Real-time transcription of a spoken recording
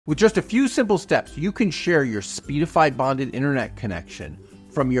With just a few simple steps, you can share your Speedify bonded internet connection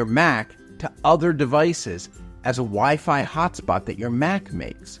from your Mac to other devices as a Wi-Fi hotspot that your Mac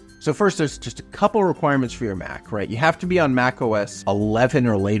makes. So first, there's just a couple requirements for your Mac, right? You have to be on macOS 11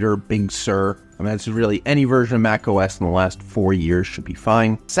 or later, Big Sur. I mean, it's really any version of macOS in the last 4 years should be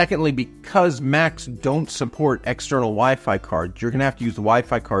fine. Secondly, because Macs don't support external Wi-Fi cards, you're gonna have to use the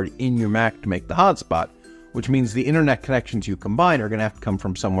Wi-Fi card in your Mac to make the hotspot, which means the internet connections you combine are gonna have to come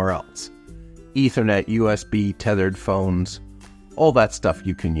from somewhere else. Ethernet, USB, tethered phones, all that stuff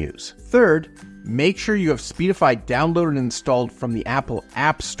you can use. Third, make sure you have Speedify downloaded and installed from the Apple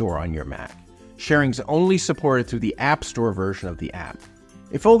App Store on your Mac. Sharing's only supported through the App Store version of the app.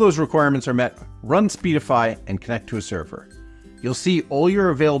 If all those requirements are met, run Speedify and connect to a server. You'll see all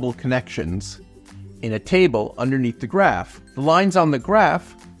your available connections in a table underneath the graph. The lines on the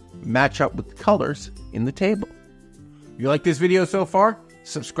graph match up with the colors in the table. You like this video so far?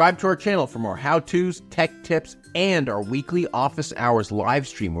 Subscribe to our channel for more how-tos, tech tips, and our weekly office hours live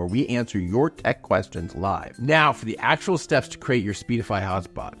stream where we answer your tech questions live. Now for the actual steps to create your Speedify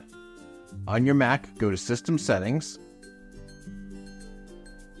hotspot. On your Mac, go to System Settings,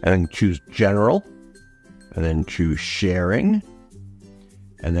 and then choose General, and then choose Sharing,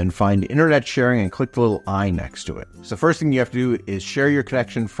 and then find Internet Sharing and click the little I next to it. So the first thing you have to do is share your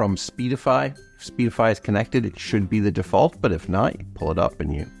connection from Speedify. If Speedify is connected, it should be the default, but if not, you pull it up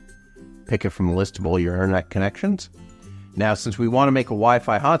and you pick it from the list of all your internet connections. Now, since we want to make a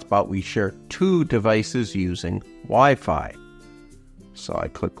Wi-Fi hotspot, we share 2 devices using Wi-Fi. So I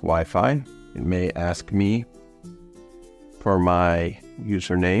click Wi-Fi. It may ask me for my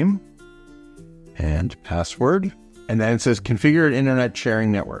username and password. And then it says configure an internet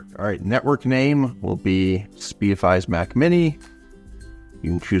sharing network. All right, network name will be Speedify's Mac Mini. You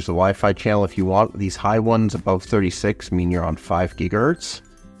can choose the Wi-Fi channel if you want. These high ones above 36 mean you're on 5 gigahertz.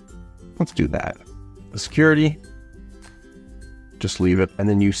 Let's do that. The security, just leave it. And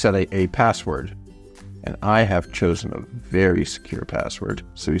then you set a password. And I have chosen a very secure password.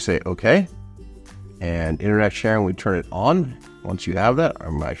 So you say, okay. And internet sharing, we turn it on. Once you have that,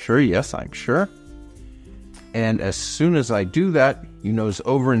 am I sure? Yes, I'm sure. And as soon as I do that, you notice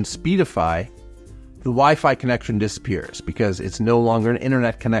over in Speedify, the Wi-Fi connection disappears because it's no longer an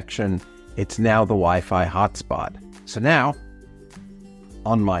internet connection. It's now the Wi-Fi hotspot. So now,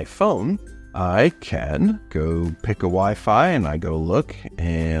 on my phone, I can go pick a Wi-Fi and I go look,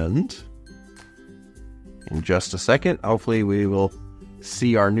 and in just a second, hopefully we will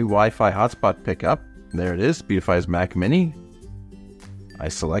see our new Wi-Fi hotspot pick up. There it is, Speedify's Mac Mini. I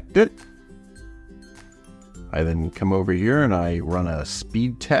select it. I then come over here and I run a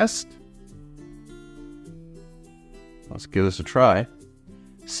speed test. Let's give this a try.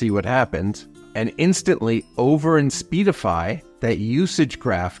 See what happens. And instantly over in Speedify, that usage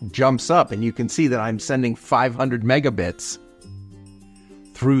graph jumps up and you can see that I'm sending 500 megabits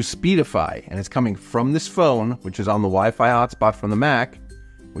through Speedify. And it's coming from this phone, which is on the Wi-Fi hotspot from the Mac,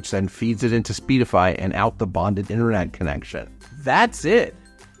 which then feeds it into Speedify and out the bonded internet connection. That's it.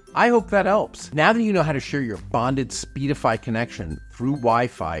 I hope that helps. Now that you know how to share your bonded Speedify connection through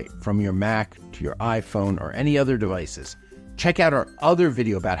Wi-Fi from your Mac to your iPhone or any other devices, check out our other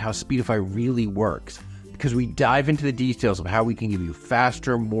video about how Speedify really works, because we dive into the details of how we can give you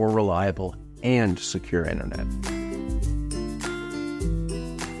faster, more reliable, and secure internet.